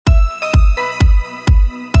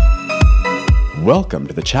Welcome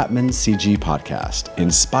to the Chapman CG Podcast,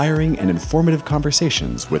 inspiring and informative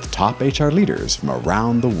conversations with top HR leaders from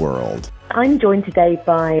around the world. I'm joined today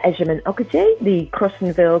by Ejamin Okoje, the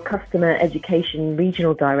Crossonville Customer Education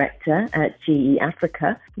Regional Director at GE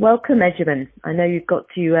Africa. Welcome, Ejamin. I know you're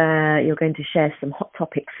going to share some hot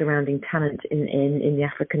topics surrounding talent in the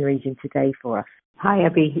African region today for us. Hi,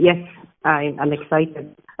 Abby. Yes, I'm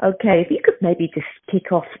excited. Okay, if you could maybe just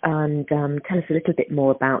kick off and tell us a little bit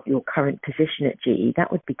more about your current position at GE,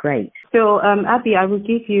 that would be great. So, Abby, I will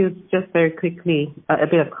give you just very quickly a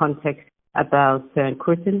bit of context about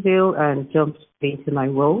Crossonville and jump straight into my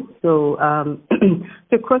role. So,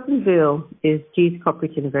 so Crossonville is GE's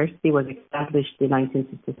corporate university, was established in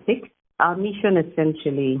 1966. Our mission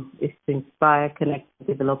essentially is to inspire, connect, and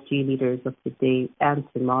develop GE leaders of today and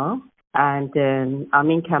tomorrow. And our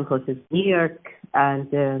main campus is New York,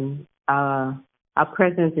 and our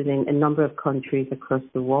presence is in a number of countries across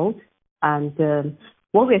the world. And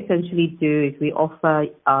what we essentially do is we offer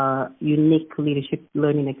unique leadership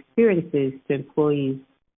learning experiences to employees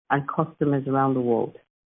and customers around the world.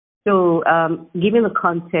 So given the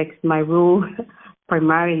context, my role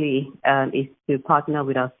primarily is to partner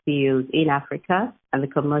with our CEOs in Africa and the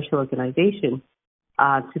commercial organization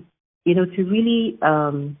to really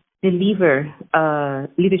deliver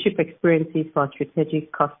leadership experiences for our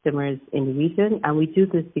strategic customers in the region. And we do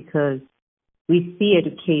this because we see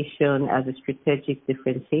education as a strategic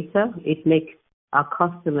differentiator. It makes our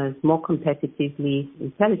customers more competitively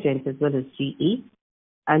intelligent as well as GE,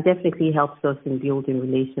 and definitely helps us in building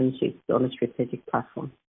relationships on a strategic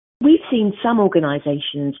platform. We've seen some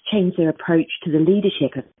organisations change their approach to the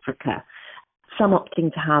leadership of Africa, some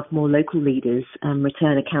opting to have more local leaders and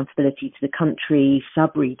return accountability to the country,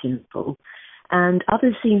 sub-regional, and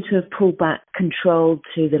others seem to have pulled back control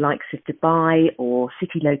to the likes of Dubai or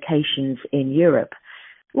city locations in Europe.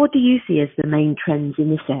 What do you see as the main trends in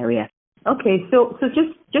this area? Okay, so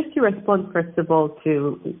just to respond first of all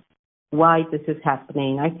to why this is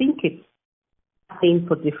happening, I think it's happening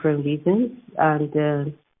for different reasons,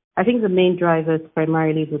 and I think the main drivers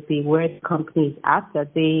primarily would be where the company is at. Are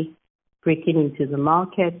they breaking into the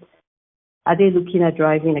market? Are they looking at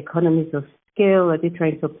driving economies of scale? Are they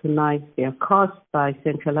trying to optimize their costs by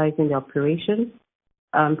centralizing the operations,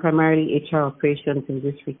 primarily HR operations in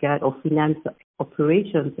this regard, or finance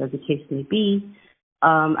operations, as the case may be?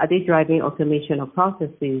 Are they driving automation of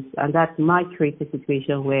processes? And that might create a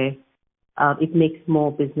situation where it makes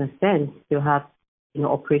more business sense to have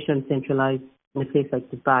operations centralized in a place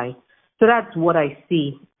like Dubai. So that's what I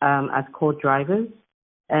see as core drivers,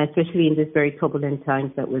 especially in these very turbulent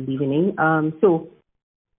times that we're living in. So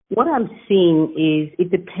what I'm seeing is it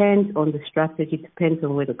depends on the strategy, it depends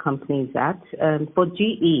on where the company is at. For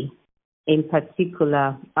GE in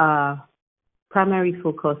particular, our primary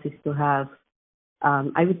focus is to have,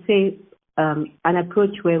 I would say, an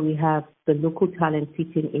approach where we have the local talent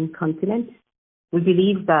sitting in continent. We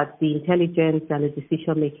believe that the intelligence and the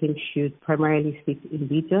decision-making should primarily sit in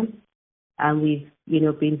region. And we've,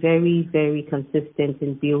 been very, very consistent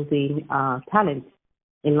in building talent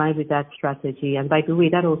in line with that strategy. And by the way,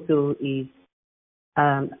 that also is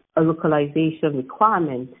a localization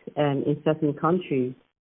requirement in certain countries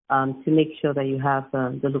to make sure that you have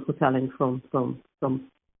the local talent from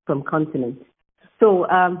continents. So,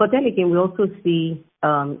 but then again, we also see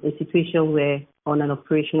a situation where on an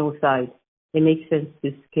operational side, it makes sense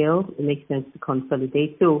to scale, it makes sense to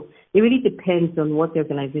consolidate. So it really depends on what the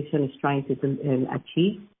organization is trying to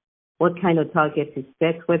achieve, what kind of target is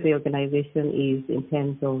set, where the organization is in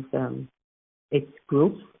terms of its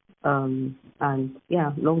growth, and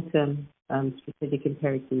long-term strategic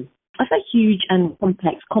imperatives. That's a huge and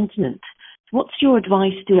complex continent. What's your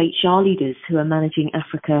advice to HR leaders who are managing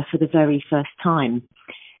Africa for the very first time?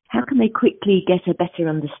 How can they quickly get a better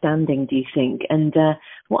understanding, do you think? And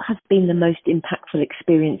what has been the most impactful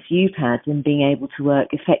experience you've had in being able to work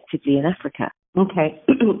effectively in Africa? Okay.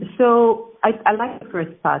 So I like the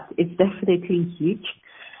first part. It's definitely huge.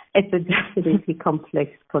 It's a definitely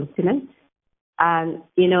complex continent. And,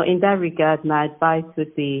 in that regard, my advice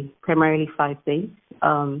would be primarily 5 things.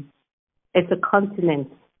 It's a continent,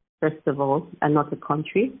 first of all, and not a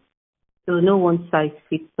country. So no one size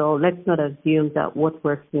fits all. Let's not assume that what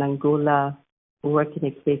works in Angola will work in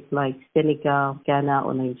a place like Senegal, Ghana,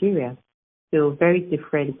 or Nigeria. So very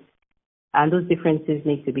different. And those differences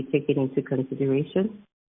need to be taken into consideration.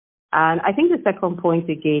 And I think the second point,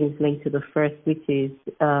 again, is linked to the first, which is,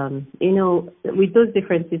 with those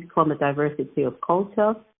differences come a diversity of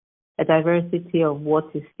culture, a diversity of what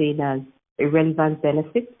is seen as a relevant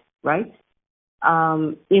benefit, right?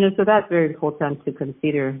 So that's very important to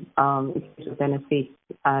consider in terms of benefits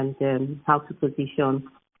and how to position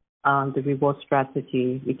the reward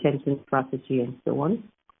strategy, retention strategy, and so on.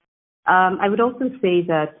 I would also say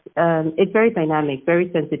that it's very dynamic,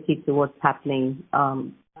 very sensitive to what's happening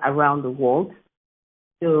around the world.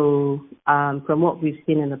 So from what we've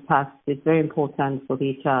seen in the past, it's very important for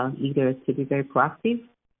the HR leaders to be very proactive.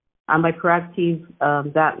 And by proactive,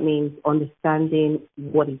 that means understanding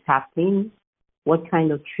what is happening, what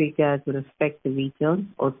kind of triggers would affect the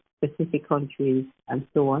region or specific countries, and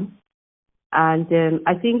so on. And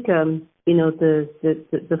I think, the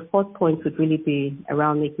fourth point would really be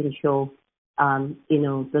around making sure,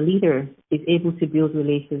 the leader is able to build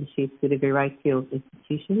relationships with a variety of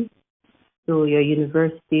institutions. So your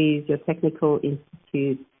universities, your technical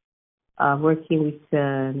institutes, working with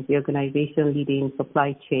the organization leading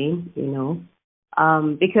supply chain,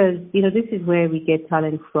 because, this is where we get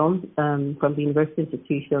talent from the university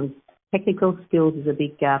institutions. Technical skills is a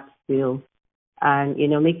big gap still. And,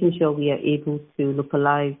 making sure we are able to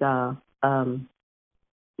localize our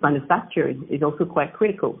manufacturing is also quite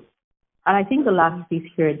critical. And I think the last piece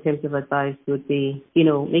here in terms of advice would be,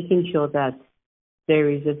 making sure that there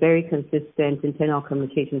is a very consistent internal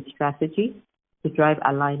communication strategy to drive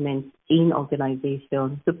alignment in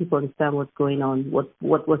organization so people understand what's going on,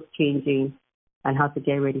 what's changing, and how to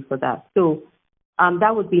get ready for that. So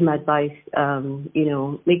that would be my advice,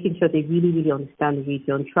 making sure they really, really understand the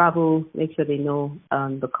region, travel, make sure they know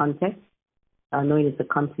the context, knowing it's a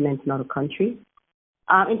continent, not a country.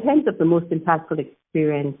 In terms of the most impactful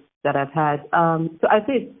experience that I've had, so I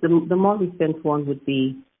think the more recent one would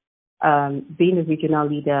be being a regional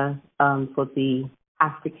leader for the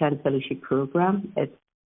African Fellowship Program. It's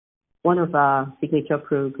one of our signature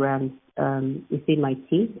programs within my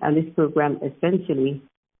team, and this program essentially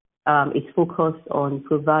is focused on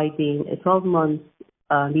providing a 12-month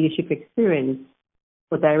leadership experience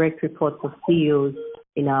for direct reports of CEOs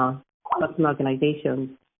in our customer organizations.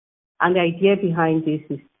 And the idea behind this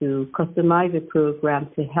is to customize a program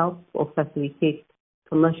to help or facilitate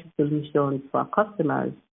commercial solutions for our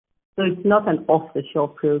customers. So it's not an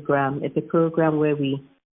off-the-shelf program. It's a program where we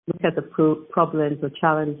look at the problems or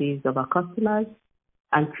challenges of our customers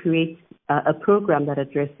and create a program that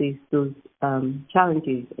addresses those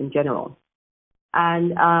challenges in general.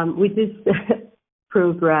 And with this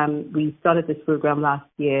program, we started this program last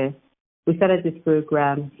year. We started this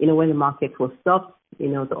program, when the market was soft,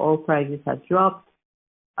 the oil prices had dropped.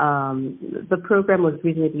 The program was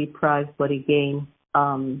reasonably priced, but again,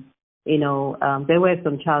 there were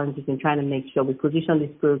some challenges in trying to make sure we positioned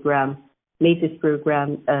this program, made this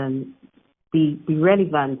program be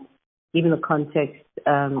relevant given the context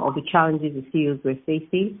of the challenges the CEOs were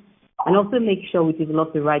facing, and also make sure we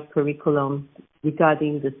develop the right curriculum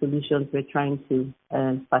regarding the solutions we're trying to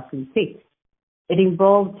facilitate. It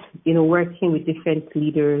involved, working with different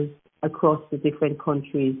leaders across the different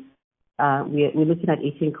countries. We're looking at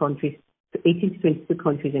 18 to 22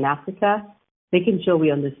 countries in Africa, making sure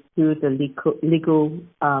we understood the legal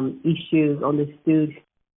issues, understood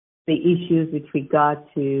the issues with regard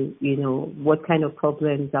to, what kind of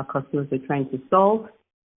problems our customers were trying to solve,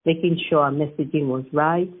 making sure our messaging was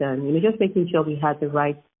right, and, just making sure we had the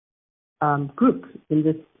right group in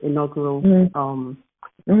this inaugural program,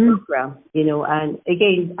 And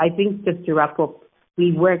again, I think just to wrap up,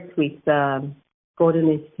 we worked with Gordon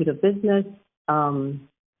Institute of Business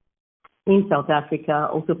in South Africa,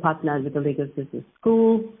 also partnered with the Lagos Business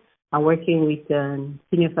School, and working with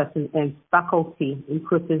senior faculty in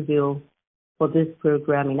Crotonville for this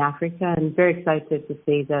program in Africa. And very excited to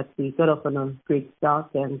say that we got off on a great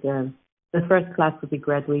start, and the first class will be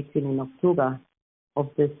graduating in October of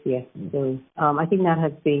this year. So I think that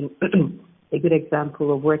has been a good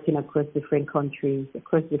example of working across different countries,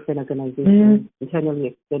 across different organizations, internally,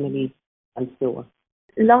 externally, and so on.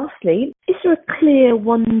 Lastly, is there a clear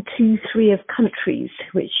 1, 2, 3 of countries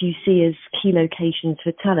which you see as key locations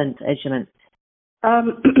for talent, Egemen?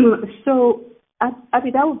 So,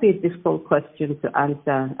 Abby, that would be a difficult question to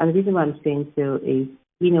answer. And the reason why I'm saying so is,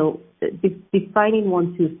 defining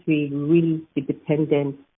 1, 2, 3 really be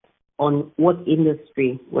dependent on what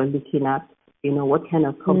industry we're looking at, what kind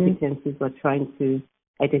of competencies we're trying to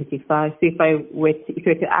identify. So if you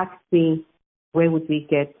were to ask me, where would we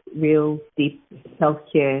get real deep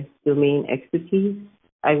healthcare domain expertise?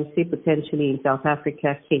 I would say potentially in South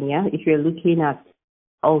Africa, Kenya. If you're looking at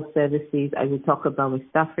all services, I would talk about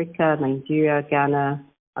West Africa, Nigeria, Ghana,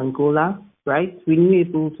 Angola, right?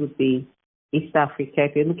 Renewables would be East Africa.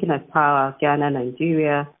 If you're looking at power, Ghana,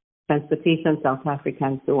 Nigeria, transportation, South Africa,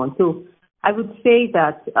 and so on. So I would say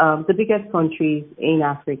that the biggest countries in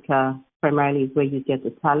Africa primarily is where you get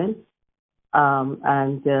the talent.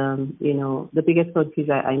 The biggest countries,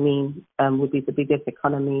 would be the biggest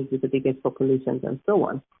economies with the biggest populations and so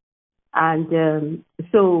on. And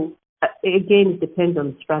again, it depends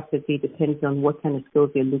on strategy, depends on what kind of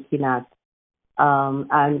skills you're looking at.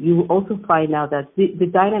 And you also find out that the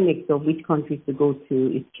dynamics of which countries to go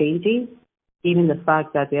to is changing. Even the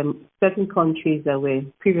fact that there are certain countries that were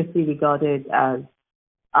previously regarded as,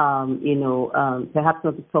 perhaps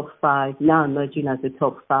not the top 5, now emerging as the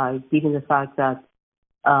top 5, given the fact that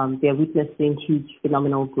they're witnessing huge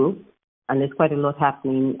phenomenal growth. And there's quite a lot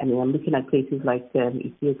happening. I mean, I'm looking at places like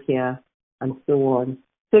Ethiopia and so on.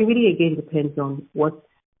 So it really, again, depends on what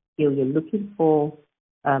skill you're looking for,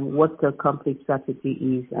 what the company strategy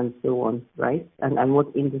is, and so on, right? And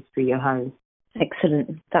what industry you're hiring.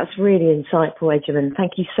 Excellent. That's really insightful, Ejiman.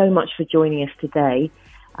 Thank you so much for joining us today.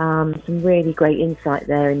 Some really great insight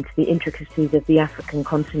there into the intricacies of the African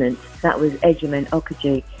continent. That was Ejiman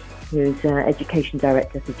Okaji, who is Education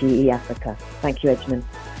Director for GE Africa. Thank you, Ejiman.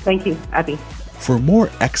 Thank you, Abby. For more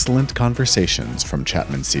excellent conversations from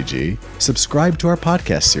Chapman CG, subscribe to our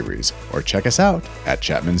podcast series or check us out at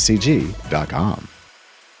chapmancg.com.